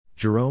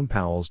Jerome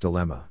Powell's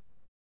dilemma.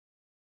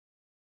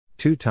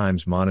 2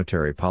 times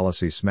monetary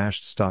policy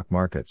smashed stock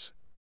markets.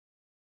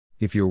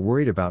 If you're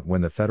worried about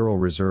when the Federal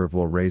Reserve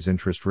will raise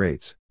interest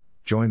rates,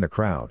 join the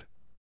crowd.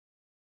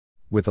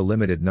 With a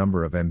limited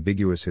number of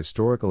ambiguous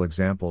historical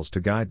examples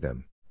to guide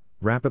them,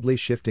 rapidly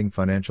shifting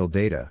financial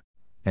data,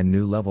 and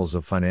new levels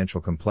of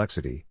financial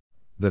complexity,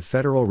 the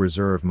Federal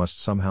Reserve must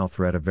somehow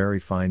thread a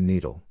very fine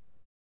needle.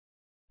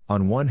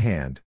 On one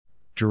hand,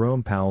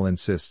 Jerome Powell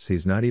insists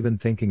he's not even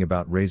thinking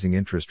about raising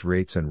interest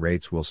rates and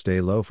rates will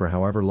stay low for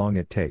however long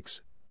it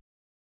takes.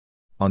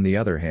 On the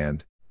other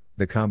hand,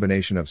 the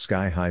combination of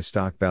sky-high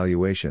stock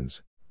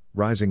valuations,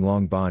 rising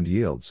long bond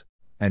yields,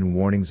 and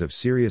warnings of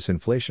serious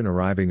inflation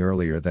arriving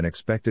earlier than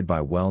expected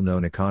by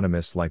well-known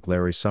economists like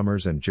Larry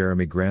Summers and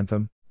Jeremy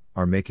Grantham,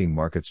 are making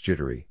markets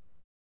jittery.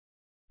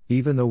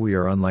 Even though we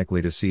are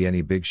unlikely to see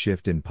any big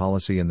shift in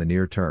policy in the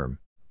near term,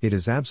 it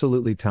is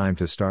absolutely time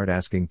to start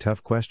asking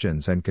tough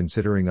questions and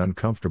considering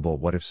uncomfortable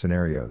what-if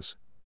scenarios.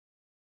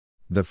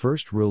 The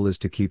first rule is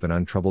to keep an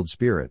untroubled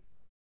spirit.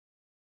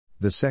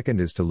 The second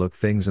is to look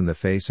things in the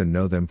face and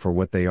know them for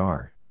what they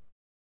are.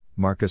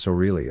 Marcus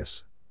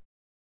Aurelius.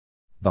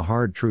 The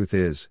hard truth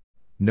is,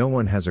 no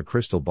one has a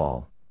crystal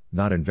ball,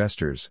 not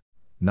investors,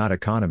 not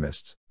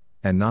economists,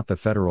 and not the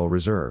Federal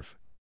Reserve.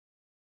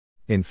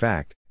 In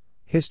fact,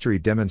 history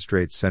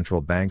demonstrates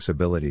central banks'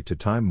 ability to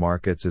time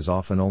markets is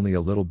often only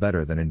a little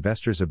better than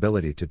investors'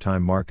 ability to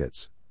time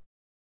markets.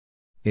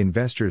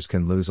 Investors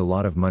can lose a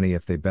lot of money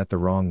if they bet the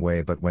wrong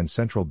way, but when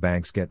central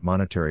banks get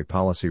monetary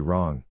policy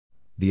wrong,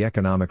 the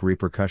economic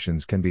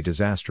repercussions can be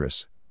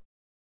disastrous.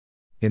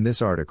 In this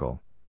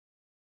article,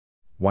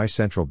 why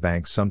central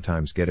banks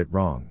sometimes get it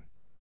wrong.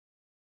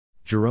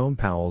 Jerome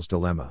Powell's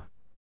dilemma.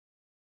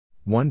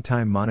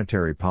 One-time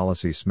monetary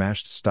policy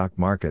smashed stock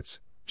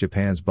markets,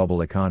 Japan's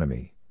bubble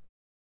economy.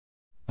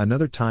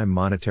 Another time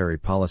monetary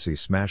policy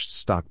smashed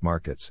stock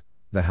markets,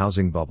 the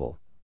housing bubble.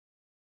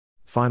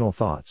 Final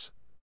thoughts.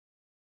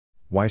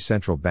 Why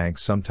central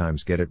banks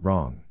sometimes get it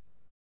wrong.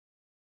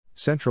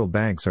 Central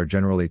banks are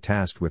generally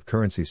tasked with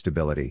currency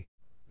stability,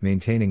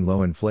 maintaining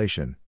low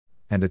inflation,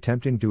 and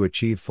attempting to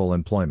achieve full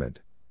employment.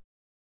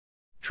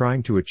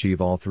 Trying to achieve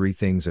all 3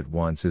 things at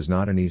once is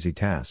not an easy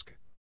task.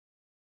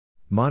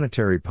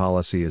 Monetary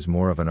policy is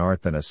more of an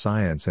art than a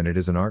science, and it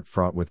is an art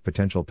fraught with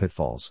potential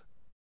pitfalls.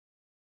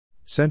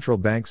 Central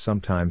banks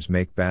sometimes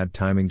make bad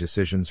timing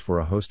decisions for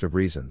a host of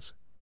reasons.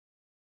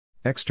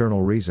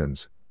 External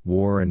reasons,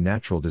 war and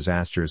natural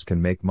disasters,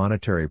 can make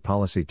monetary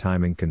policy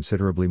timing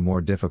considerably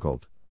more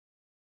difficult.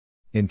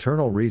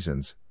 Internal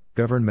reasons,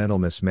 governmental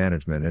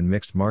mismanagement and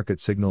mixed market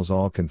signals,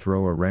 all can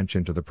throw a wrench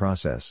into the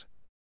process.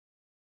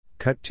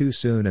 Cut too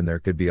soon and there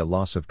could be a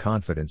loss of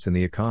confidence in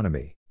the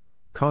economy,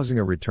 causing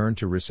a return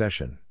to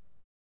recession.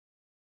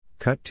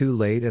 Cut too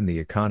late and the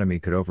economy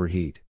could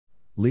overheat,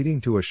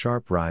 leading to a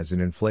sharp rise in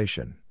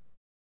inflation.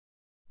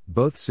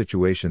 Both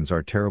situations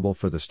are terrible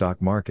for the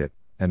stock market,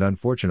 and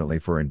unfortunately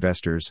for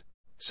investors.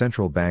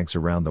 Central banks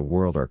around the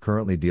world are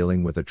currently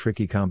dealing with a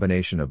tricky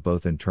combination of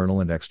both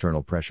internal and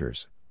external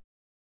pressures.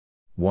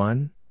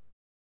 1.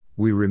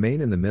 We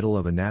remain in the middle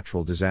of a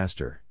natural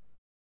disaster.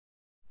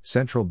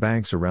 Central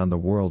banks around the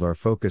world are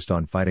focused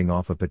on fighting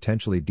off a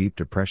potentially deep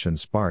depression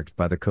sparked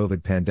by the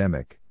COVID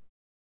pandemic.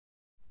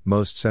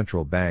 Most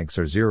central banks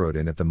are zeroed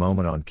in at the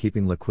moment on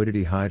keeping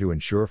liquidity high to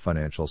ensure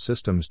financial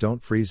systems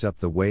don't freeze up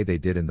the way they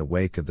did in the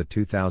wake of the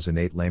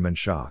 2008 Lehman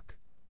shock.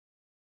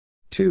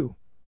 2.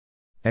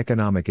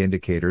 Economic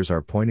indicators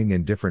are pointing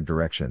in different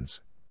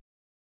directions.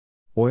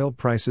 Oil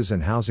prices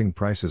and housing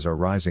prices are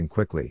rising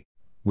quickly,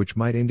 which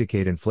might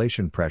indicate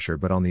inflation pressure,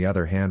 but on the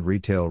other hand,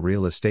 retail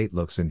real estate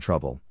looks in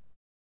trouble.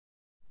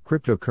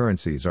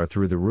 Cryptocurrencies are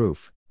through the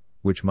roof,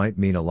 which might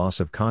mean a loss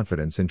of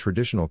confidence in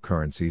traditional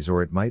currencies,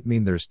 or it might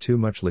mean there's too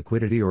much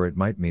liquidity, or it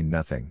might mean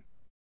nothing.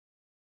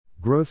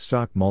 Growth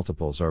stock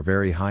multiples are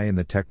very high in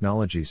the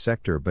technology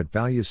sector, but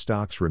value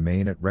stocks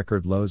remain at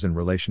record lows in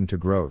relation to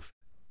growth,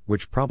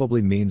 which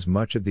probably means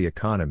much of the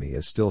economy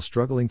is still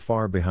struggling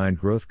far behind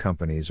growth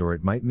companies, or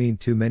it might mean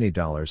too many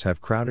dollars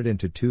have crowded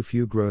into too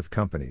few growth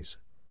companies.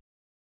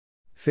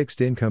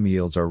 Fixed income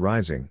yields are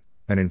rising,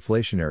 an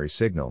inflationary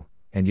signal,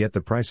 and yet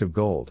the price of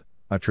gold,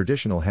 a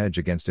traditional hedge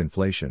against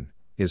inflation,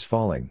 is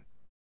falling.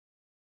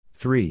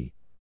 3.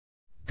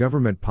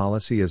 Government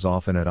policy is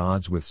often at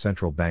odds with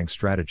central bank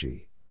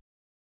strategy.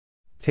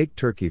 Take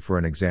Turkey for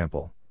an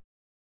example.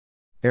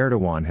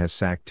 Erdogan has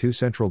sacked 2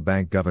 central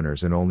bank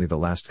governors in only the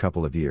last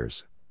couple of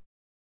years.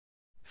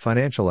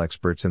 Financial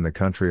experts in the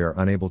country are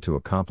unable to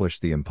accomplish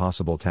the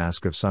impossible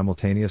task of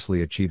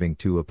simultaneously achieving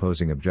 2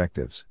 opposing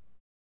objectives.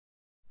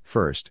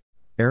 First,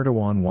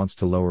 Erdogan wants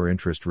to lower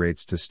interest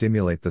rates to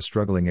stimulate the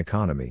struggling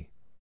economy.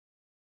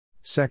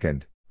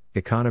 Second,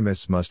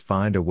 economists must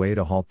find a way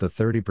to halt the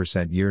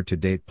 30%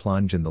 year-to-date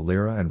plunge in the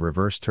lira and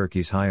reverse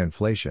Turkey's high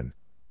inflation,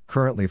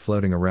 currently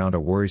floating around a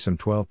worrisome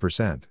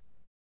 12%.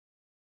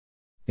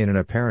 In an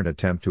apparent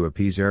attempt to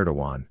appease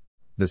Erdogan,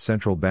 the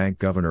central bank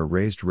governor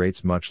raised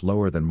rates much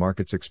lower than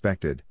markets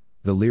expected,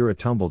 the lira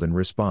tumbled in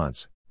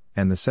response,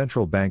 and the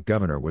central bank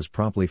governor was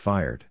promptly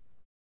fired.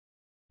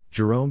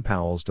 Jerome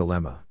Powell's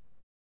dilemma.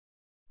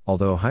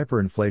 Although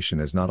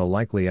hyperinflation is not a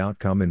likely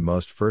outcome in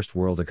most first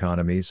world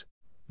economies,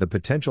 the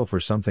potential for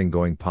something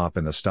going pop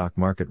in the stock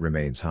market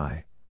remains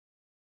high.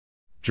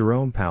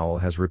 Jerome Powell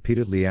has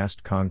repeatedly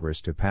asked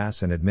Congress to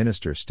pass and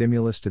administer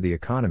stimulus to the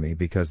economy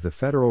because the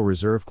Federal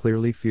Reserve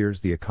clearly fears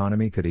the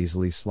economy could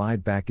easily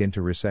slide back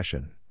into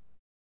recession.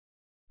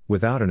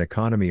 Without an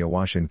economy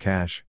awash in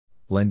cash,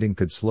 lending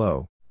could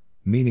slow,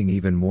 meaning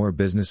even more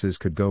businesses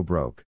could go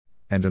broke,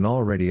 and an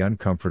already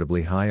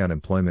uncomfortably high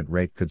unemployment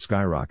rate could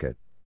skyrocket.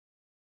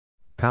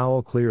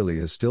 Powell clearly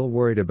is still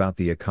worried about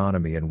the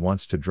economy and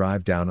wants to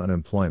drive down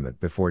unemployment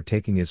before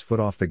taking his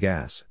foot off the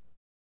gas.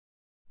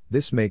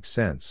 This makes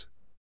sense.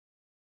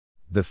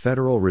 The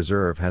Federal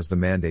Reserve has the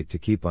mandate to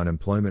keep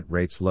unemployment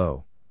rates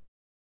low.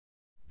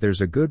 There's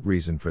a good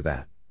reason for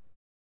that.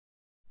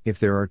 If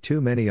there are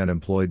too many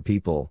unemployed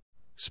people,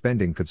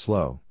 spending could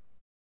slow.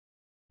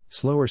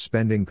 Slower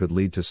spending could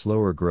lead to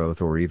slower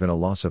growth or even a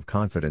loss of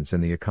confidence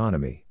in the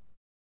economy.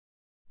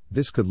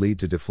 This could lead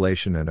to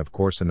deflation and, of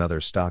course,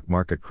 another stock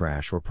market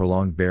crash or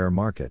prolonged bear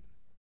market.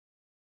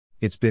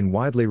 It's been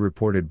widely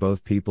reported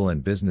both people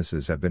and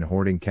businesses have been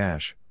hoarding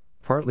cash,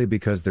 partly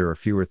because there are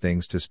fewer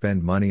things to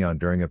spend money on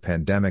during a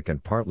pandemic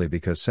and partly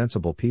because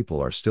sensible people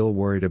are still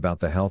worried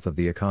about the health of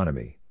the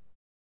economy.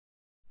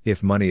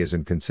 If money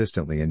isn't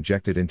consistently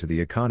injected into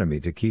the economy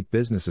to keep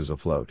businesses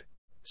afloat,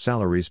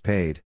 salaries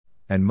paid,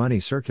 and money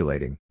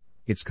circulating,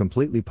 it's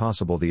completely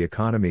possible the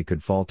economy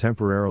could fall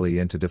temporarily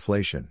into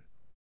deflation.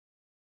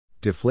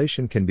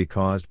 Deflation can be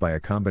caused by a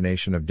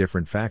combination of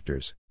different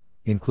factors,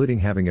 including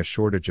having a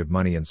shortage of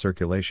money in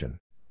circulation,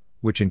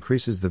 which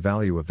increases the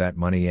value of that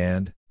money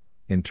and,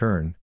 in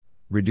turn,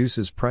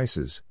 reduces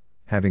prices,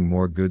 having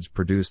more goods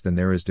produced than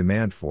there is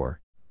demand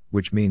for,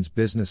 which means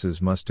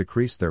businesses must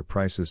decrease their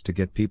prices to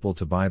get people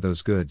to buy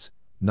those goods,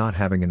 not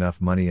having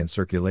enough money in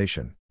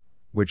circulation,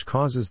 which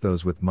causes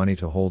those with money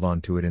to hold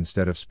on to it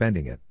instead of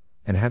spending it,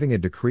 and having a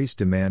decreased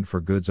demand for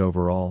goods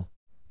overall,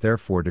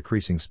 therefore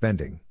decreasing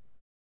spending.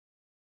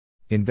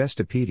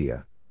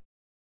 Investopedia.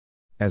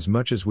 As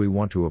much as we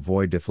want to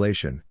avoid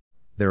deflation,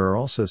 there are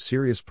also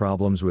serious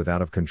problems with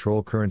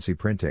out-of-control currency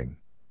printing.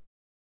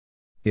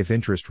 If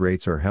interest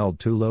rates are held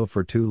too low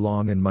for too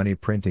long and money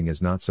printing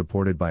is not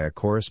supported by a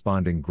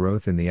corresponding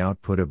growth in the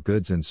output of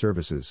goods and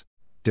services,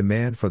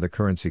 demand for the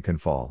currency can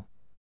fall.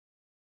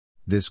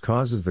 This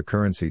causes the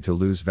currency to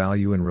lose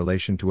value in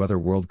relation to other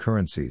world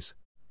currencies,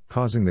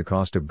 causing the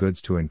cost of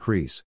goods to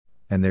increase,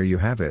 and there you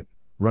have it,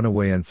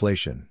 runaway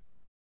inflation.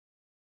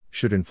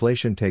 Should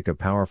inflation take a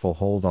powerful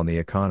hold on the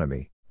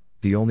economy,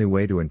 the only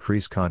way to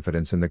increase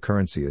confidence in the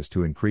currency is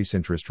to increase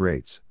interest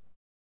rates.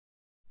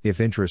 If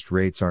interest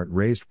rates aren't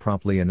raised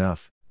promptly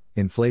enough,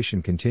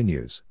 inflation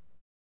continues.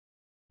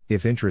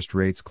 If interest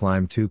rates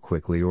climb too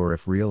quickly or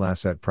if real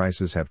asset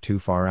prices have too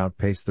far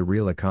outpaced the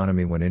real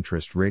economy when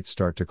interest rates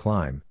start to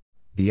climb,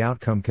 the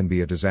outcome can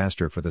be a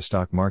disaster for the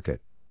stock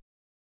market.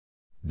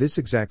 This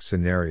exact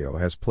scenario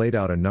has played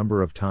out a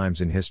number of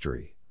times in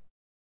history.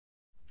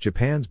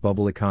 Japan's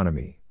bubble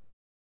economy.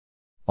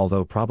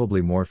 Although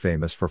probably more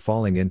famous for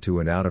falling into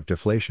and out of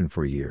deflation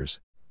for years,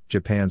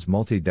 Japan's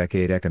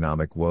multi-decade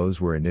economic woes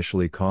were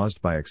initially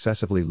caused by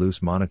excessively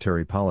loose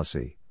monetary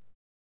policy.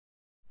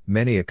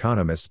 Many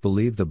economists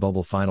believe the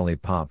bubble finally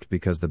popped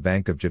because the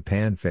Bank of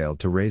Japan failed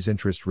to raise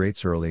interest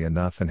rates early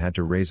enough and had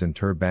to raise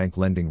interbank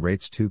lending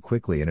rates too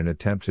quickly in an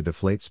attempt to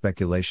deflate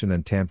speculation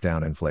and tamp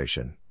down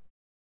inflation.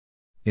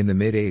 In the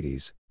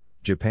mid-80s,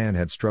 Japan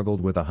had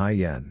struggled with a high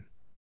yen.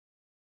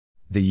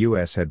 The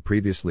US had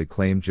previously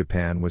claimed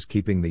Japan was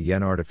keeping the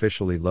yen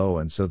artificially low,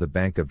 and so the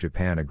Bank of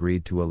Japan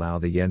agreed to allow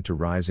the yen to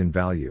rise in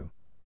value.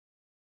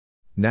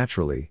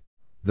 Naturally,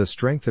 the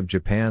strength of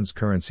Japan's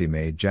currency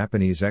made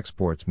Japanese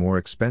exports more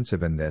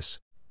expensive, and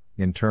this,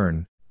 in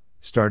turn,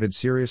 started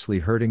seriously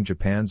hurting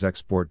Japan's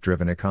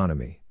export-driven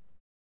economy.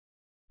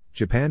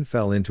 Japan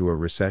fell into a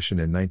recession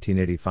in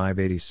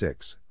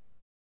 1985-86.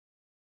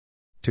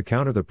 To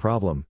counter the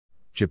problem,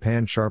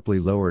 Japan sharply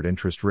lowered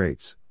interest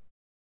rates.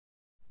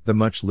 The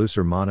much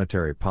looser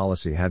monetary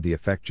policy had the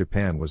effect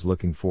Japan was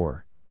looking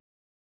for.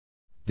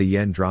 The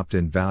yen dropped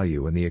in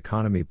value and the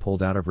economy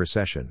pulled out of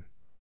recession.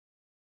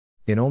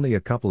 In only a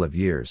couple of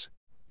years,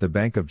 the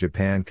Bank of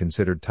Japan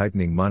considered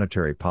tightening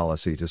monetary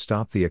policy to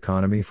stop the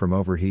economy from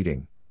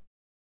overheating.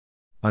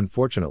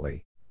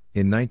 Unfortunately,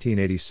 in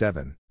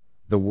 1987,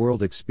 the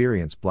world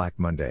experienced Black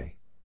Monday.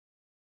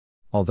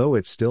 Although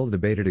it's still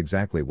debated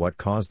exactly what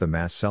caused the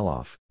mass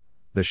sell-off,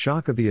 the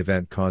shock of the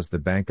event caused the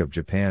Bank of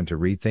Japan to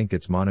rethink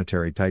its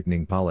monetary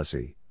tightening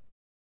policy.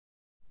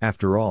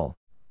 After all,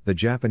 the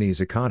Japanese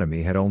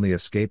economy had only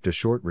escaped a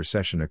short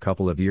recession a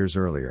couple of years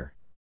earlier.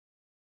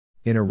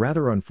 In a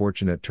rather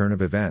unfortunate turn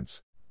of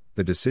events,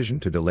 the decision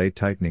to delay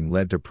tightening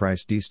led to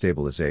price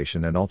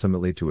destabilization and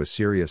ultimately to a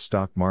serious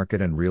stock market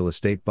and real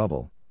estate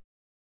bubble.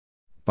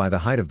 By the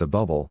height of the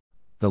bubble,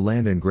 the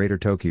land in Greater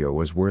Tokyo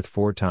was worth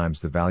 4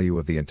 times the value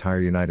of the entire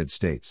United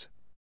States.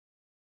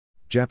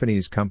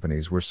 Japanese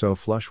companies were so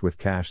flush with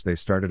cash they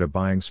started a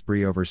buying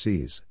spree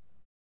overseas.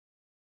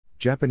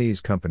 Japanese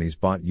companies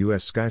bought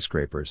U.S.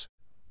 skyscrapers,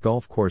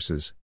 golf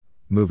courses,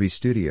 movie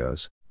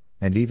studios,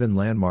 and even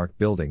landmark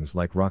buildings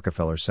like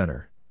Rockefeller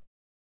Center.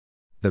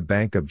 The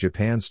Bank of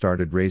Japan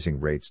started raising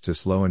rates to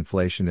slow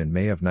inflation in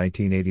May of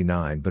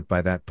 1989, but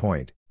by that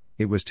point,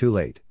 it was too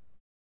late.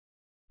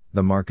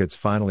 The markets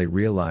finally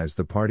realized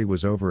the party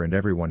was over and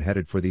everyone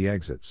headed for the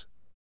exits.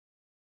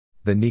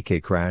 The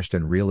Nikkei crashed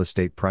and real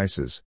estate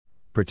prices,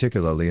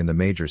 particularly in the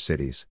major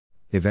cities,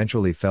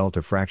 eventually fell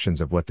to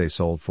fractions of what they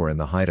sold for in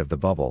the height of the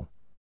bubble.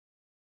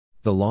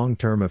 The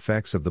long-term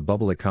effects of the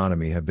bubble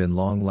economy have been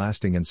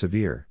long-lasting and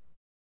severe.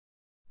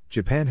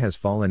 Japan has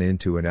fallen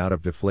into and out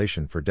of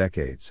deflation for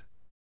decades.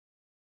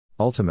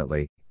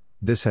 Ultimately,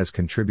 this has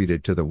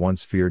contributed to the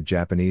once feared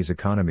Japanese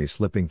economy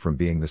slipping from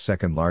being the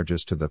second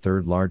largest to the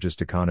third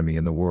largest economy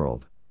in the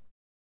world.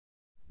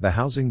 The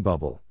housing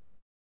bubble.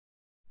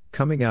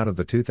 Coming out of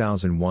the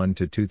 2001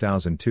 to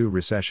 2002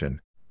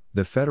 recession,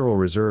 the Federal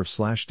Reserve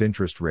slashed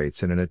interest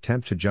rates in an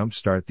attempt to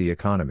jumpstart the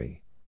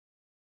economy.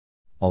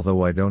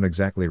 Although I don't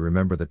exactly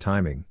remember the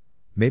timing,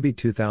 maybe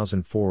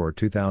 2004 or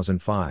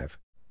 2005,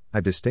 I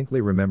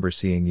distinctly remember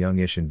seeing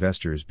youngish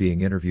investors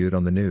being interviewed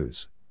on the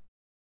news.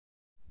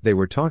 They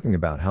were talking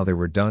about how they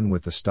were done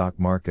with the stock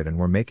market and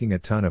were making a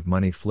ton of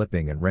money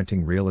flipping and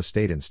renting real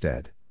estate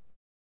instead.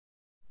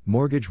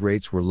 Mortgage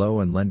rates were low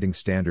and lending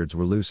standards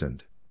were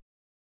loosened.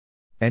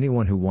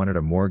 Anyone who wanted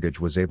a mortgage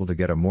was able to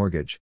get a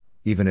mortgage,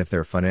 even if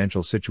their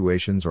financial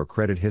situations or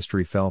credit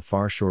history fell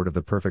far short of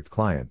the perfect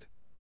client.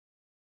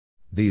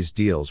 These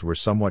deals were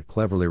somewhat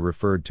cleverly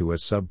referred to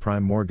as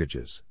subprime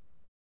mortgages.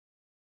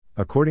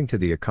 According to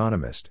The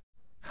Economist,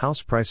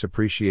 house price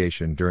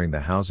appreciation during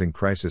the housing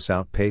crisis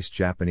outpaced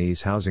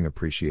Japanese housing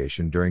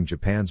appreciation during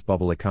Japan's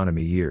bubble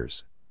economy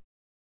years.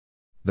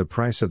 The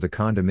price of the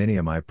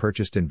condominium I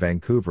purchased in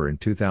Vancouver in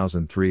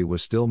 2003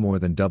 was still more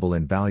than double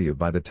in value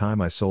by the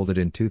time I sold it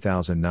in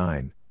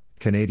 2009.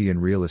 Canadian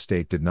real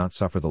estate did not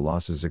suffer the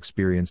losses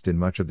experienced in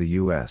much of the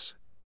U.S.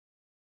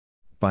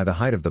 By the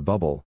height of the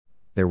bubble,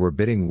 there were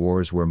bidding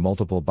wars where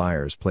multiple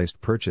buyers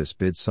placed purchase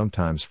bids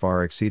sometimes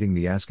far exceeding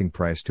the asking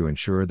price to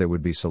ensure they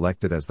would be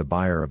selected as the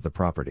buyer of the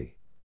property.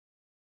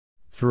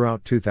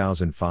 Throughout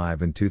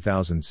 2005 and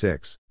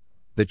 2006,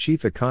 the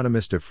chief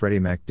economist of Freddie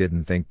Mac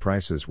didn't think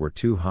prices were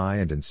too high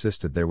and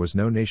insisted there was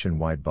no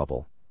nationwide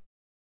bubble.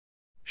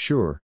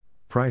 Sure,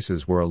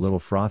 prices were a little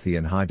frothy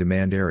in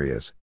high-demand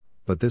areas,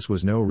 but this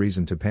was no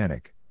reason to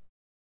panic.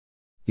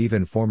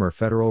 Even former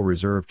Federal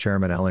Reserve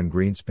Chairman Alan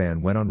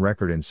Greenspan went on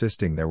record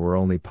insisting there were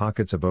only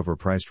pockets of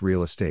overpriced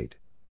real estate.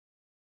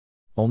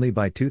 Only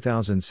by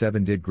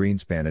 2007 did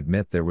Greenspan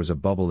admit there was a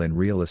bubble in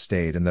real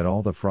estate and that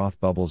all the froth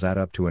bubbles add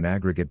up to an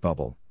aggregate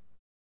bubble.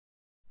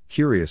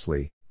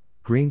 Curiously,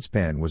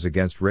 Greenspan was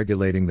against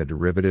regulating the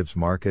derivatives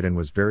market and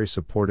was very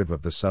supportive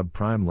of the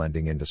subprime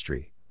lending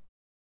industry.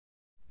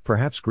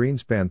 Perhaps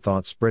Greenspan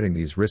thought spreading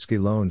these risky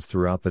loans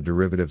throughout the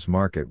derivatives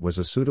market was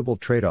a suitable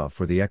trade-off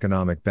for the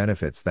economic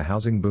benefits the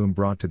housing boom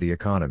brought to the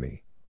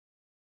economy.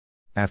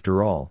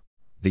 After all,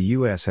 the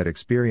U.S. had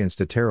experienced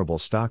a terrible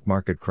stock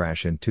market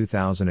crash in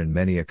 2000 and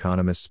many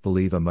economists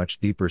believe a much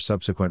deeper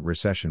subsequent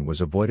recession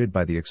was avoided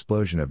by the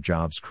explosion of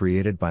jobs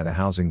created by the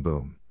housing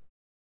boom.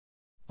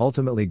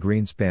 Ultimately,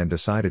 Greenspan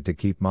decided to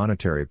keep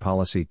monetary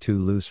policy too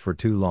loose for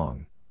too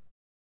long.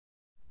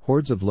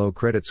 Hordes of low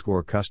credit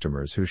score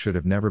customers who should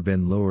have never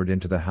been lured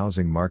into the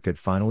housing market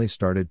finally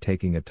started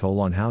taking a toll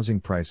on housing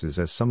prices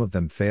as some of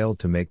them failed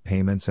to make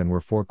payments and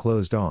were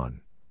foreclosed on.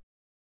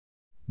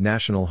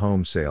 National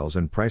home sales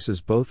and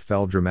prices both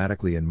fell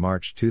dramatically in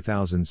March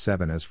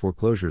 2007 as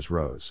foreclosures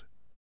rose.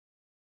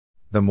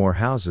 The more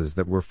houses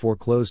that were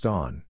foreclosed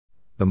on,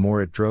 the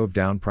more it drove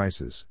down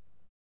prices.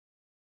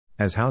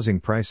 As housing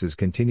prices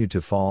continued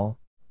to fall,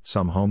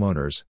 some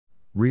homeowners,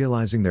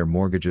 realizing their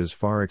mortgages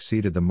far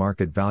exceeded the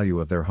market value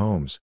of their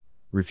homes,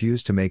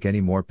 refused to make any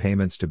more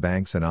payments to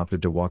banks and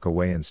opted to walk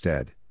away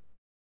instead.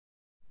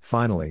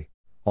 Finally,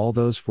 all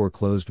those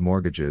foreclosed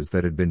mortgages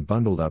that had been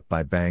bundled up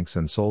by banks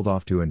and sold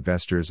off to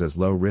investors as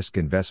low-risk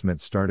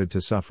investments started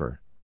to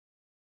suffer.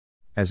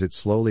 As it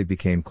slowly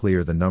became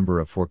clear the number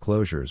of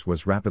foreclosures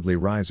was rapidly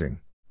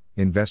rising,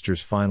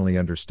 investors finally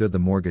understood the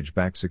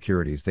mortgage-backed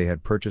securities they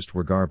had purchased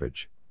were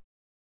garbage.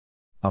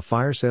 A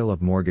fire sale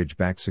of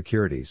mortgage-backed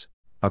securities,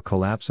 a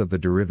collapse of the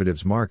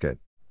derivatives market,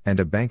 and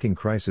a banking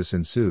crisis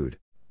ensued,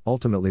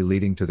 ultimately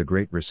leading to the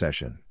Great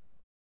Recession.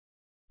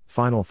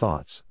 Final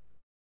thoughts.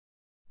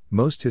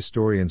 Most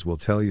historians will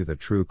tell you the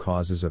true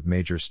causes of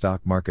major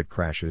stock market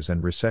crashes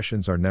and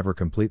recessions are never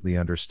completely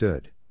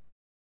understood.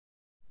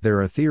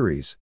 There are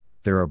theories,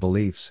 there are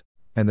beliefs,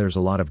 and there's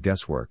a lot of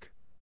guesswork.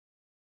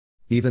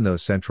 Even though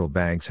central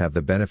banks have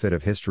the benefit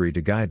of history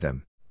to guide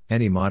them,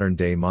 any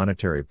modern-day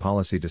monetary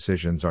policy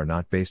decisions are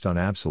not based on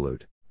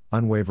absolute,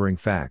 unwavering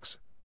facts.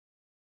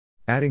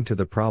 Adding to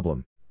the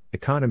problem,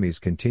 economies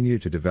continue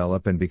to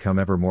develop and become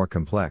ever more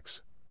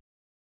complex.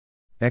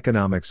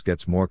 Economics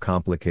gets more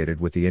complicated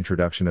with the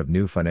introduction of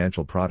new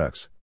financial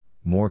products,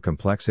 more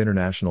complex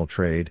international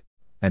trade,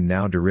 and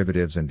now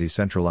derivatives and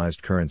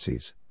decentralized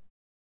currencies.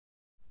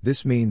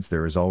 This means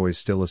there is always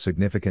still a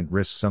significant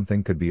risk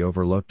something could be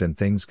overlooked and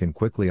things can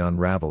quickly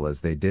unravel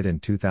as they did in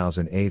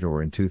 2008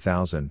 or in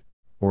 2000,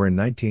 or in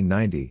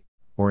 1990,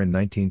 or in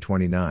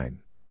 1929.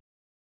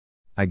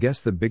 I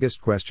guess the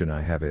biggest question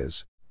I have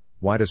is,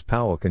 why does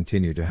Powell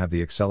continue to have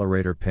the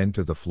accelerator pinned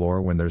to the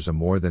floor when there's a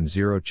more than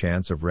zero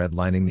chance of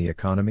redlining the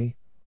economy?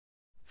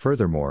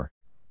 Furthermore,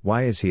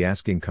 why is he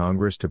asking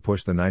Congress to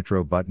push the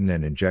nitro button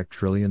and inject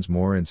trillions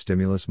more in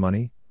stimulus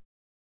money?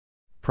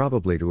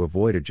 Probably to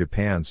avoid a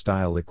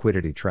Japan-style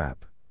liquidity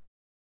trap.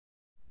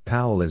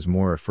 Powell is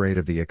more afraid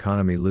of the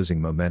economy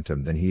losing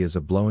momentum than he is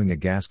of blowing a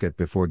gasket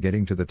before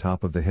getting to the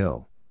top of the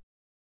hill.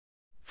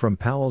 From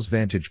Powell's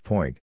vantage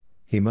point,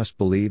 he must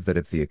believe that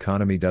if the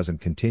economy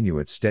doesn't continue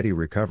its steady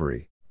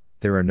recovery,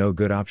 there are no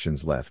good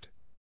options left.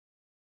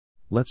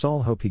 Let's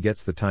all hope he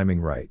gets the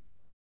timing right.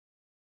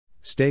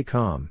 Stay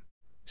calm,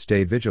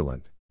 stay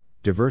vigilant,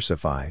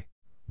 diversify,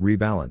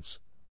 rebalance.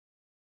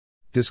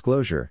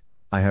 Disclosure: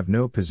 I have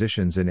no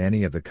positions in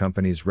any of the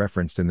companies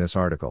referenced in this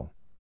article.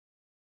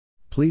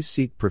 Please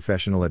seek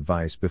professional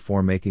advice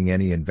before making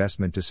any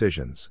investment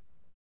decisions.